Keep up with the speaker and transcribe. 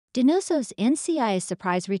DiNozzo's NCIS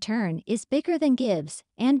surprise return is bigger than Gibbs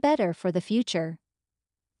and better for the future.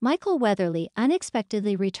 Michael Weatherly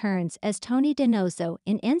unexpectedly returns as Tony DiNozzo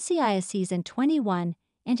in NCIS Season 21,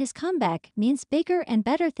 and his comeback means bigger and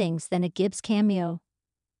better things than a Gibbs cameo.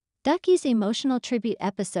 Ducky's emotional tribute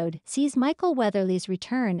episode sees Michael Weatherly's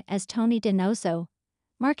return as Tony DiNozzo,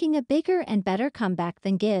 marking a bigger and better comeback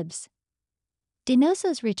than Gibbs.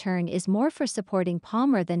 DiNozzo's return is more for supporting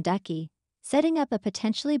Palmer than Ducky, setting up a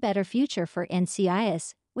potentially better future for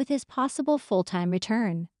NCIS with his possible full-time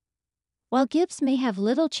return. While Gibbs may have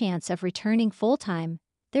little chance of returning full-time,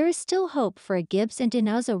 there is still hope for a Gibbs and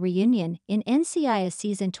DiNozzo reunion in NCIS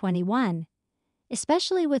Season 21,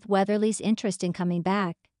 especially with Weatherly's interest in coming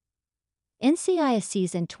back. NCIS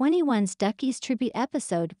Season 21's Ducky's tribute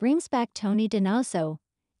episode brings back Tony DiNozzo,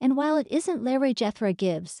 and while it isn't Larry Jethro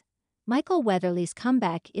Gibbs, Michael Weatherly's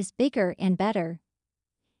comeback is bigger and better.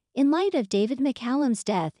 In light of David McCallum's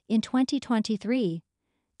death in 2023,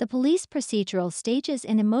 the police procedural stages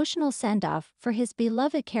an emotional send-off for his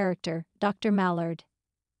beloved character, Dr. Mallard.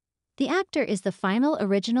 The actor is the final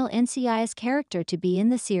original NCIS character to be in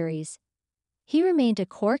the series. He remained a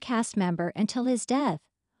core cast member until his death,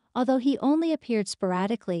 although he only appeared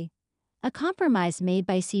sporadically, a compromise made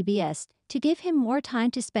by CBS to give him more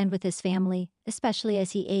time to spend with his family, especially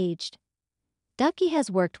as he aged. Ducky has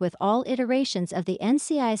worked with all iterations of the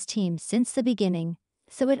NCIS team since the beginning,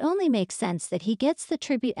 so it only makes sense that he gets the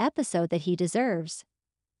tribute episode that he deserves.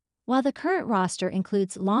 While the current roster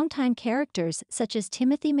includes longtime characters such as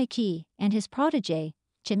Timothy McKee and his protege,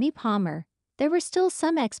 Jimmy Palmer, there were still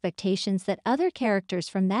some expectations that other characters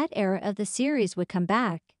from that era of the series would come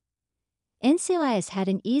back. NCIS had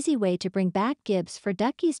an easy way to bring back Gibbs for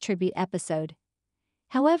Ducky's tribute episode.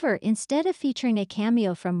 However, instead of featuring a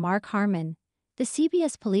cameo from Mark Harmon, the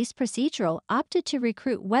CBS police procedural opted to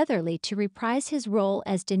recruit Weatherly to reprise his role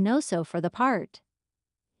as DiNozzo for the part.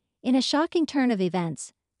 In a shocking turn of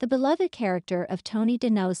events, the beloved character of Tony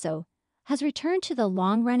DiNozzo has returned to the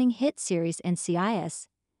long-running hit series NCIS,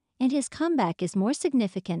 and his comeback is more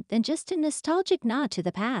significant than just a nostalgic nod to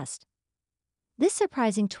the past. This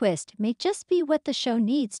surprising twist may just be what the show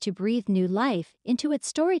needs to breathe new life into its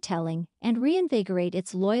storytelling and reinvigorate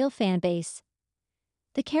its loyal fan base.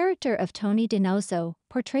 The character of Tony DiNozzo,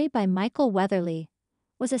 portrayed by Michael Weatherly,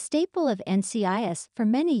 was a staple of NCIS for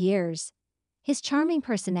many years. His charming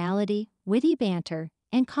personality, witty banter,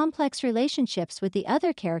 and complex relationships with the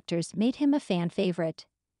other characters made him a fan favorite.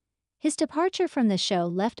 His departure from the show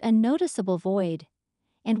left a noticeable void,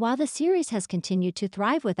 and while the series has continued to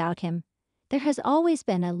thrive without him, there has always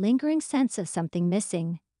been a lingering sense of something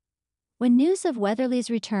missing. When news of Weatherly's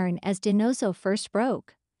return as DiNozzo first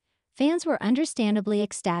broke, fans were understandably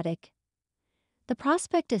ecstatic. The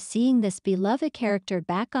prospect of seeing this beloved character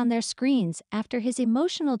back on their screens after his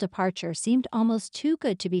emotional departure seemed almost too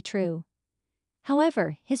good to be true.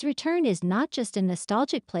 However, his return is not just a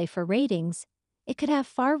nostalgic play for ratings, it could have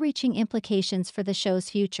far-reaching implications for the show's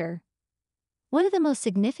future. One of the most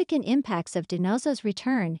significant impacts of DiNozzo's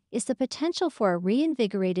return is the potential for a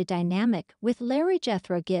reinvigorated dynamic with Larry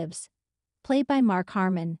Jethro Gibbs, played by Mark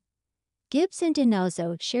Harmon. Gibbs and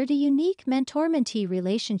DiNozzo shared a unique mentor-mentee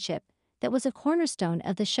relationship that was a cornerstone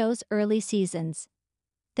of the show's early seasons.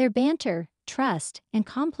 Their banter, trust, and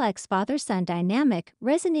complex father-son dynamic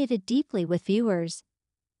resonated deeply with viewers.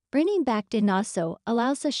 Bringing back DiNozzo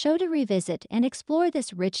allows the show to revisit and explore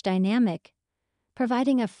this rich dynamic,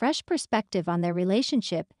 providing a fresh perspective on their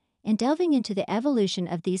relationship and delving into the evolution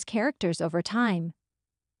of these characters over time.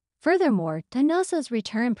 Furthermore, DiNozzo's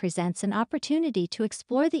return presents an opportunity to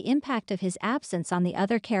explore the impact of his absence on the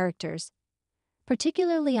other characters,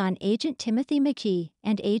 particularly on Agent Timothy McKee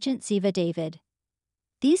and Agent Ziva David.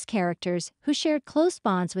 These characters, who shared close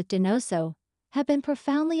bonds with DiNozzo, have been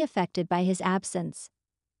profoundly affected by his absence.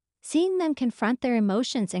 Seeing them confront their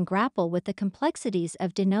emotions and grapple with the complexities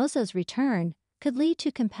of DiNozzo's return could lead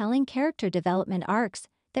to compelling character development arcs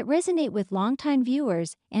that resonate with longtime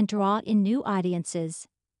viewers and draw in new audiences.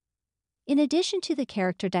 In addition to the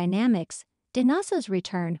character dynamics, DiNozzo's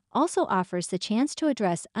return also offers the chance to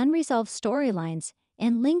address unresolved storylines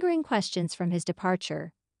and lingering questions from his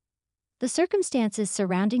departure. The circumstances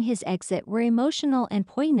surrounding his exit were emotional and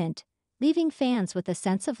poignant, leaving fans with a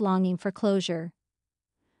sense of longing for closure.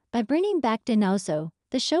 By bringing back DiNozzo,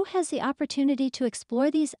 the show has the opportunity to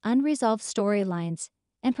explore these unresolved storylines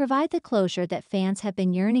and provide the closure that fans have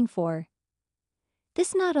been yearning for.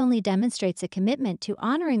 This not only demonstrates a commitment to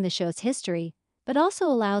honoring the show's history, but also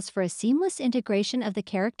allows for a seamless integration of the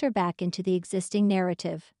character back into the existing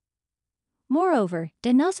narrative. Moreover,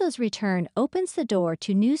 DiNozzo's return opens the door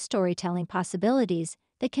to new storytelling possibilities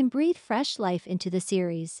that can breathe fresh life into the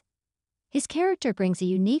series. His character brings a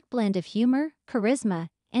unique blend of humor, charisma,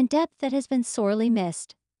 and depth that has been sorely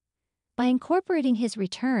missed. By incorporating his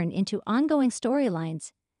return into ongoing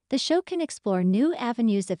storylines, the show can explore new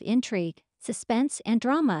avenues of intrigue, suspense, and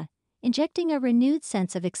drama, injecting a renewed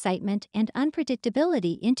sense of excitement and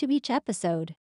unpredictability into each episode.